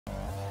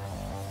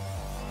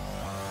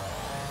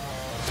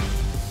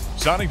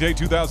Signing day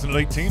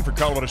 2018 for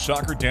Colorado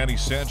soccer. Danny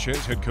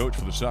Sanchez, head coach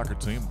for the soccer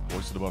team.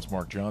 Voice of the bus,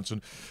 Mark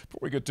Johnson. Before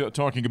we get to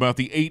talking about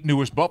the 8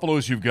 newest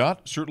Buffaloes you've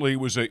got, certainly it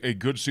was a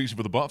good season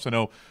for the Buffs. I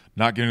know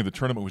not getting to the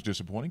tournament was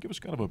disappointing. Give us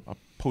kind of a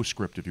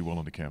postscript, if you will,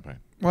 on the campaign.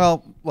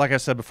 Well, like I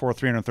said before,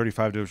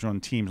 335 Division I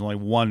teams, only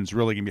one's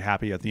really going to be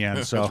happy at the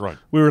end. So That's right.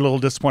 We were a little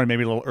disappointed,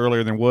 maybe a little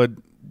earlier than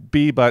would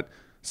be, but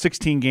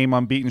 16-game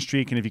unbeaten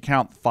streak, and if you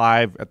count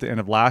 5 at the end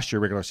of last year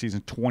regular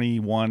season,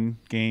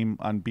 21-game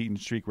unbeaten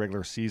streak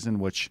regular season,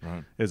 which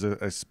is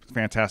a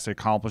fantastic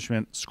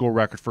accomplishment. School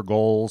record for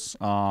goals,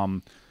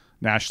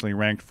 nationally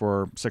ranked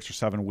for 6 or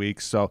 7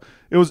 weeks. So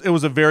it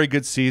was a very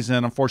good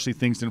season. Unfortunately,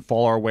 things didn't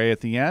fall our way at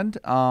the end,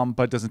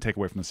 but it doesn't take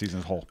away from the season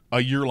as a whole.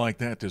 A year like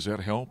that, does that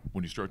help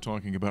when you start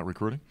talking about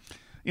recruiting?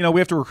 You know, we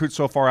have to recruit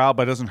so far out,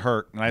 but it doesn't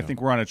hurt. And I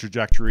think we're on a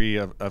trajectory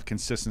of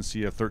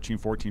consistency of 13,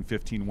 14,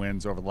 15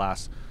 wins over the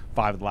last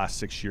 5 of the last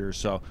 6 years.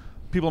 So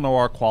people know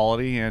our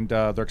quality, and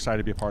they're excited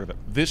to be a part of it.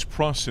 This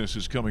process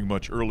is coming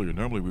much earlier.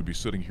 Normally we'd be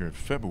sitting here in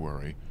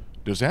February.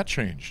 Does that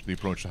change the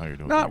approach to how you're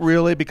doing Not things?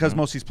 really, because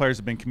most of these players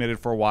have been committed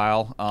for a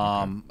while.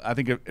 I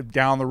think if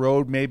down the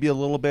road maybe a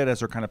little bit as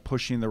they're kind of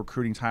pushing the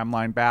recruiting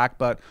timeline back.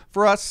 But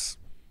for us,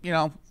 you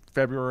know,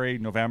 February,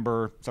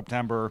 November,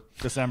 September,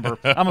 December.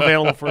 I'm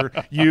available for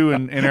you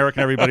and Eric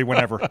and everybody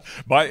whenever.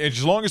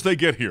 As long as they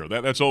get here,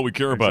 that's all we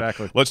care about.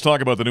 Exactly. Let's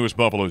talk about the newest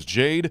Buffaloes.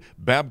 Jade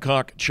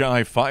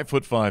Babcock-Chai,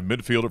 5'5"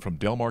 midfielder from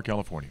Del Mar,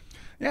 California.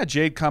 Yeah,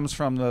 Jade comes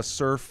from the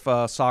Surf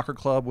Soccer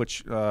Club,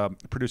 which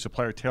produced a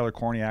player, Taylor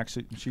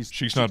Corniak.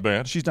 She's not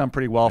bad. She's done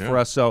pretty well for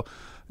us. So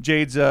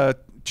Jade's a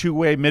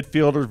two-way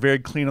midfielder, very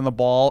clean on the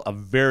ball,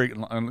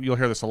 and you'll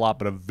hear this a lot,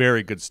 but a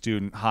very good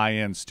student,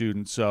 high-end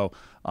student. So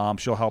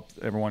she'll help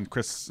everyone,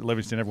 Chris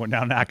Livingston, everyone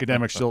down in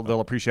academics. They'll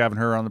appreciate having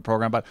her on the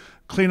program. But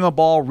clean on the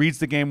ball, reads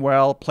the game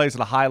well, plays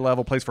at a high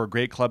level, plays for a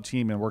great club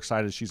team, and we're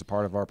excited she's a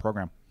part of our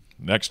program.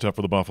 Next up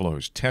for the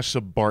Buffaloes,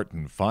 Tessa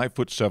Barton,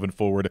 5'7"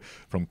 forward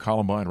from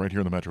Columbine, right here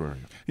in the metro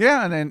area.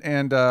 Yeah,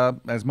 and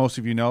as most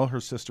of you know,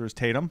 her sister is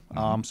Tatum.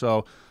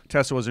 So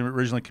Tessa was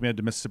originally committed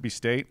to Mississippi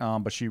State,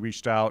 but she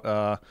reached out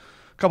a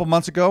couple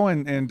months ago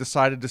and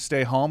decided to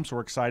stay home. So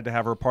we're excited to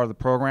have her a part of the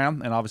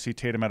program. And obviously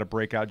Tatum had a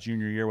breakout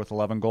junior year with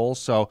 11 goals.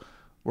 So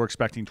we're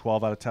expecting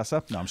 12 out of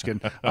Tessa. No, I'm just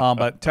kidding.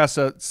 But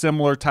Tessa,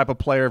 similar type of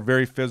player,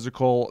 very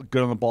physical,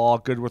 good on the ball,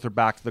 good with her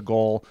back to the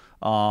goal,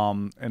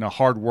 and a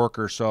hard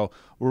worker. So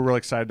we're really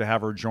excited to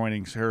have her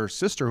joining her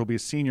sister, who'll be a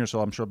senior. So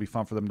I'm sure it'll be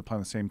fun for them to play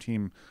on the same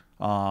team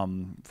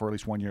for at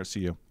least 1 year at CU.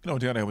 You know,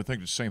 Danny, I would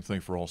think the same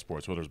thing for all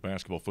sports, whether it's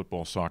basketball,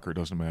 football, soccer, it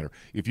doesn't matter.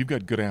 If you've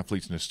got good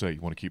athletes in the state,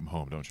 you want to keep them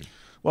home, don't you?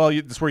 Well,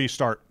 that's where you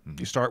start.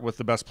 You start with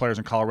the best players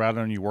in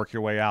Colorado, and you work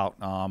your way out.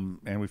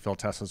 And we feel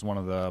Tessa's one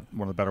of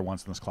the better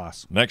ones in this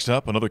class. Next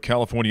up, another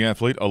California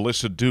athlete,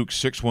 Alyssa Duke,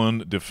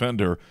 6'1"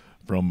 defender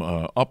from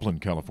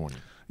Upland, California.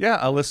 Yeah,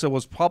 Alyssa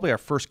was probably our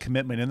first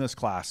commitment in this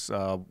class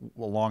a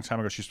long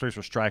time ago. She plays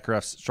for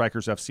Strikers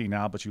FC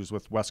now, but she was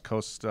with West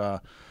Coast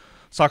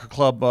Soccer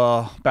Club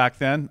back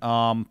then.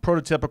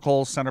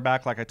 Prototypical center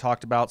back, like I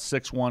talked about,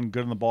 6'1",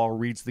 good on the ball,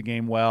 reads the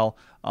game well.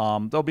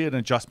 There'll be an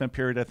adjustment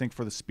period, I think,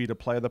 for the speed of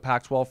play of the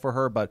Pac-12 for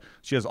her, but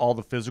she has all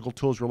the physical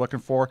tools we're looking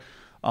for.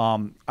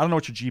 I don't know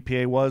what your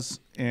GPA was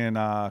in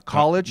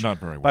college. Not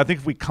very well. But I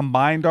think if we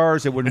combined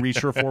ours, it wouldn't reach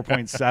her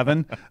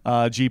 4.7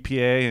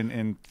 GPA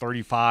and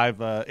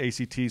 35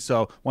 ACT.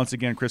 So once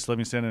again, Chris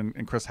Livingston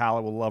and Chris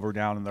Hallett will love her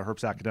down in the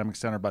Herbst Academic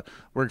Center. But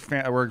we're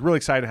really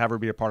excited to have her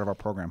be a part of our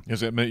program.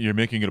 Is that you're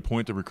making it a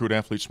point to recruit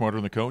athletes smarter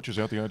than the coach? Is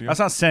that the idea? That's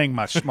not saying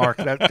much, Mark.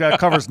 That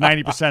covers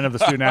 90% of the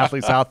student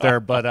athletes out there.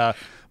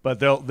 But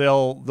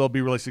they'll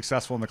be really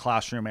successful in the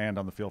classroom and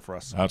on the field for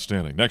us.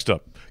 Outstanding. Next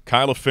up,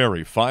 Kyla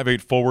Ferry, 5'8"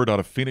 forward out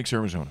of Phoenix,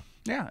 Arizona.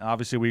 Yeah,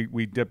 obviously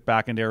we dipped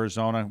back into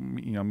Arizona,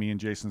 you know, me and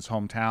Jason's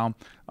hometown.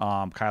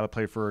 Kyla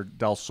played for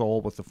Del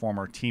Sol with the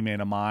former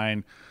teammate of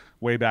mine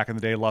way back in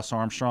the day, Les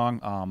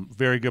Armstrong.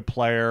 Very good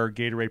player,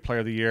 Gatorade Player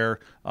of the Year,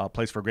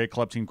 plays for a great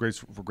club team, for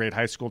a great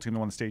high school team that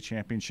won the state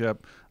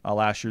championship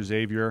last year,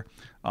 Xavier,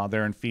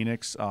 there in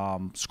Phoenix.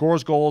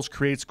 Scores goals,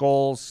 creates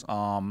goals,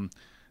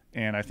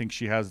 and I think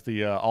she has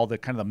all the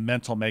kind of the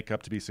mental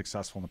makeup to be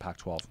successful in the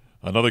Pac-12.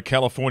 Another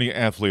California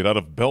athlete out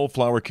of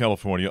Bellflower,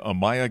 California,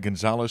 Amaya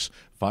Gonzalez,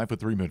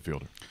 5'3"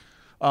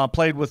 midfielder.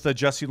 Played with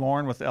Jesse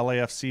Lauren with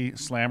LAFC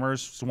Slammers.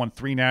 So won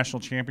 3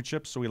 national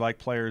championships. So we like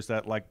players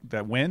that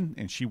win,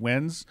 and she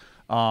wins.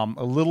 A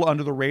little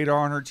under the radar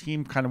on her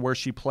team, kind of where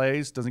she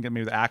plays. Doesn't get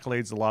maybe the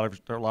accolades. A lot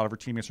of her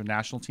teammates are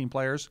national team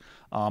players,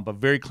 but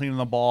very clean on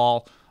the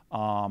ball.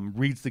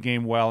 Reads the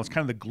game well. It's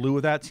kind of the glue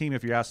of that team.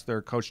 If you ask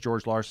their coach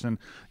George Larson,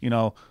 you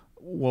know,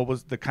 what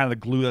was the kind of the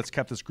glue that's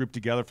kept this group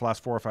together for the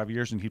last 4 or 5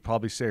 years, and he'd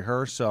probably say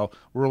her. So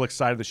we're real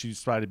excited that she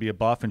decided to be a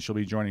Buff, and she'll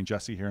be joining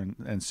Jesse here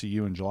in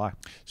CU in July.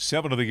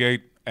 7 of the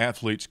 8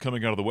 athletes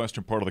coming out of the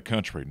western part of the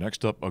country.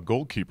 Next up, a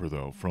goalkeeper,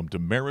 though, from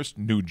Damaris,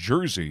 New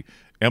Jersey,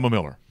 Emma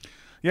Miller.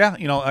 Yeah,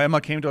 you know, Emma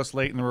came to us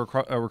late in the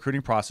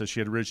recruiting process.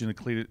 She had originally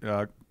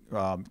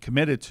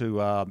committed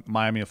to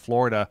Miami of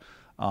Florida.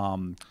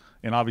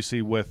 And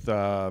obviously with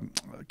Caitlin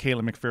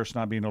McPherson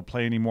not being able to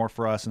play anymore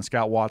for us and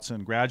Scout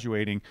Watson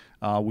graduating,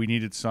 we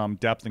needed some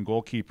depth in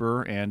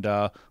goalkeeper. And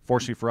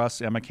fortunately for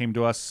us, Emma came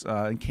to us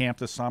in camp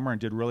this summer and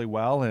did really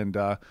well, and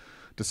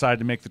decided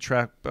to make the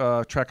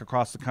trek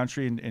across the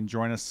country and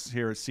join us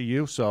here at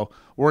CU. So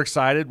we're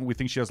excited. We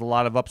think she has a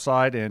lot of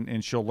upside,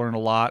 and she'll learn a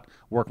lot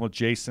working with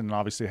Jason, and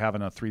obviously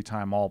having a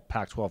 3-time all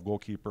Pac-12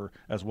 goalkeeper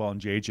as well in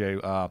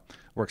JJ.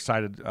 We're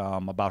excited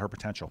about her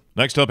potential.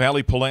 Next up,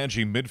 Allie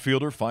Palangi,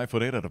 midfielder,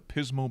 5'8", out of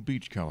Pismo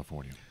Beach,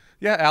 California.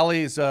 Yeah,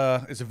 Allie is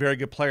a very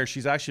good player.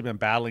 She's actually been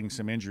battling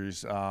some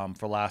injuries for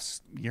the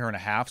last year and a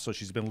half, so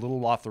she's been a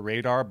little off the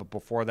radar. But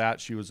before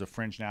that, she was a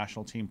fringe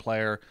national team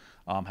player,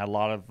 had a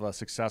lot of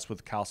success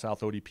with Cal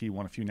South ODP,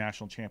 won a few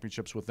national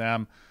championships with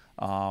them.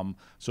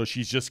 So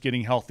she's just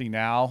getting healthy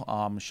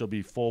now. She'll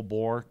be full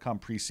bore come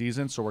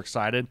preseason, so we're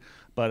excited.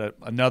 But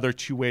another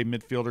two-way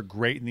midfielder,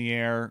 great in the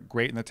air,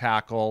 great in the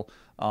tackle.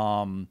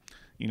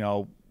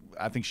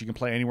 I think she can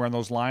play anywhere on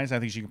those lines. I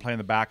think she can play in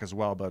the back as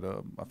well, but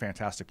a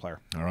fantastic player.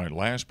 All right,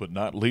 last but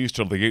not least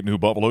of the 8 new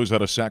Buffaloes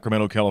out of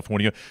Sacramento,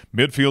 California,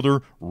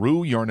 midfielder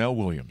Rue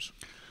Yarnell-Williams.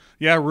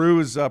 Yeah,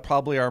 Rue is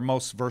probably our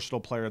most versatile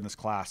player in this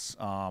class.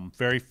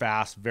 Very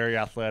fast, very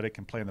athletic,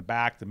 can play in the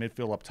back, the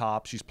midfield up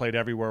top. She's played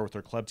everywhere with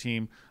her club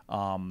team.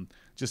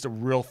 Just a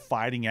real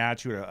fighting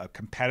attitude, a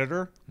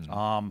competitor.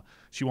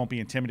 She won't be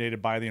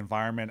intimidated by the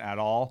environment at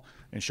all,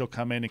 and she'll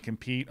come in and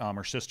compete.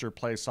 Her sister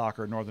plays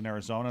soccer in Northern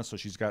Arizona, so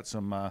she's got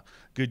some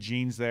good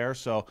genes there.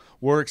 So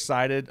we're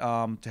excited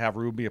to have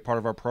Rue be a part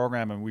of our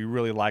program, and we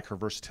really like her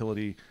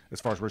versatility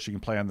as far as where she can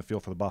play on the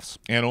field for the Buffs.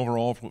 And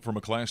overall, from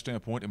a class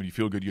standpoint, I mean, you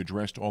feel good you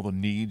addressed all the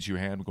needs you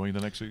had going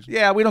into next season?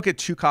 Yeah, we don't get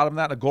too caught up in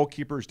that. A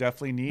goalkeeper is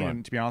definitely need, right.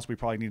 And to be honest, we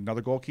probably need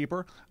another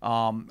goalkeeper.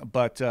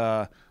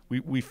 But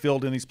we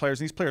filled in these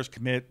players. And these players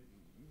commit,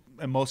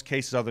 in most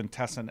cases, other than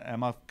Tessa and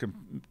Emma,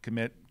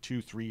 commit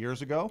 2-3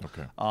 years ago.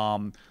 Okay.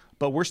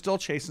 But we're still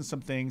chasing some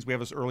things. We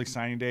have this early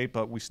signing date,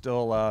 but we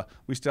still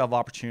have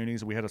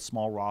opportunities. We had a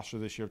small roster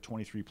this year of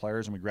 23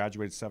 players, and we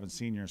graduated 7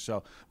 seniors.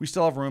 So we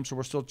still have room. So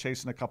we're still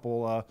chasing a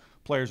couple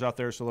players out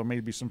there. So there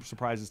may be some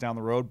surprises down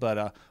the road.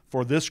 But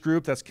for this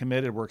group that's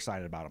committed, we're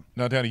excited about them.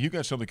 Now, Danny, you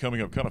got something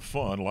coming up kind of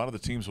fun. A lot of the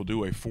teams will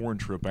do a foreign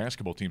trip.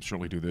 Basketball teams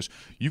certainly do this.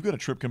 You've got a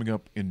trip coming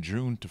up in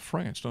June to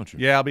France, don't you?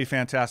 Yeah, it'll be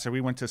fantastic.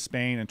 We went to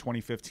Spain in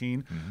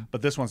 2015,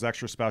 but this one's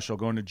extra special.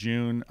 Going to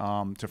June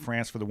to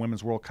France for the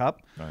Women's World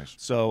Cup. Nice.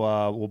 So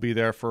we'll be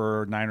there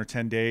for 9 or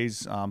 10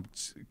 days,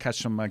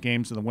 catch some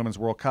games in the Women's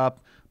World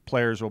Cup.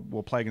 Players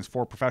will play against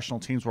 4 professional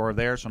teams while we're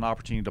there, so an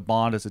opportunity to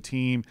bond as a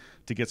team,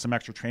 to get some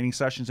extra training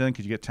sessions in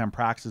because you get 10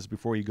 practices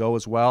before you go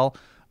as well.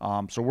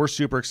 So we're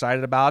super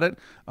excited about it.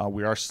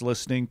 We are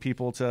soliciting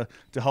people to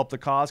help the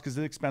cause because it's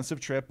an expensive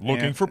trip.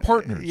 Looking for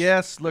partners.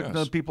 Yes, looking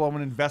for people who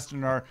want to invest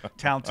in our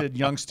talented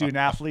young student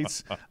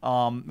athletes.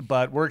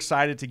 But we're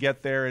excited to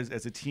get there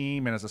as a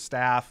team and as a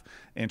staff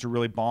and to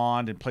really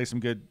bond and play some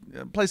good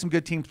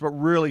teams, but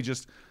really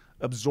just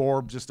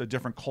absorb just a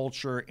different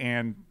culture,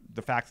 and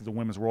the fact that the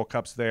Women's World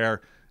Cup's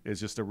there is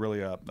just a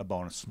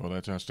bonus. Well,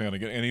 that's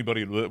outstanding.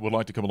 Anybody that would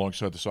like to come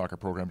alongside the soccer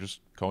program, just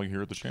call you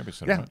here at the Champions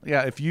Center. Yeah, right?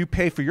 yeah. If you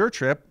pay for your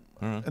trip,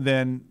 and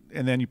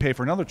then you pay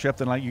for another trip,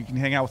 then you can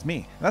hang out with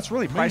me. That's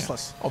really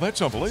priceless. Oh,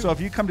 that's unbelievable. So if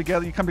you come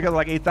together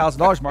like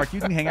 $8,000, Mark.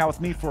 You can hang out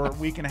with me for a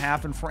week and a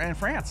half in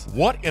France.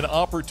 What an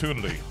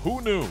opportunity!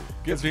 Who knew?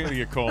 Give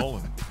Danny a call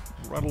and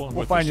right along.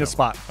 We'll find you a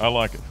spot. I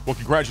like it. Well,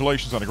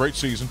 congratulations on a great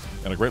season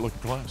and a great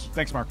looking class.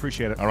 Thanks, Mark.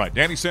 Appreciate it. All right,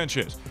 Danny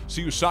Sanchez,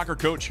 CU soccer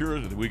coach here.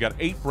 We got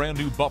 8 brand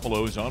new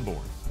Buffaloes on board.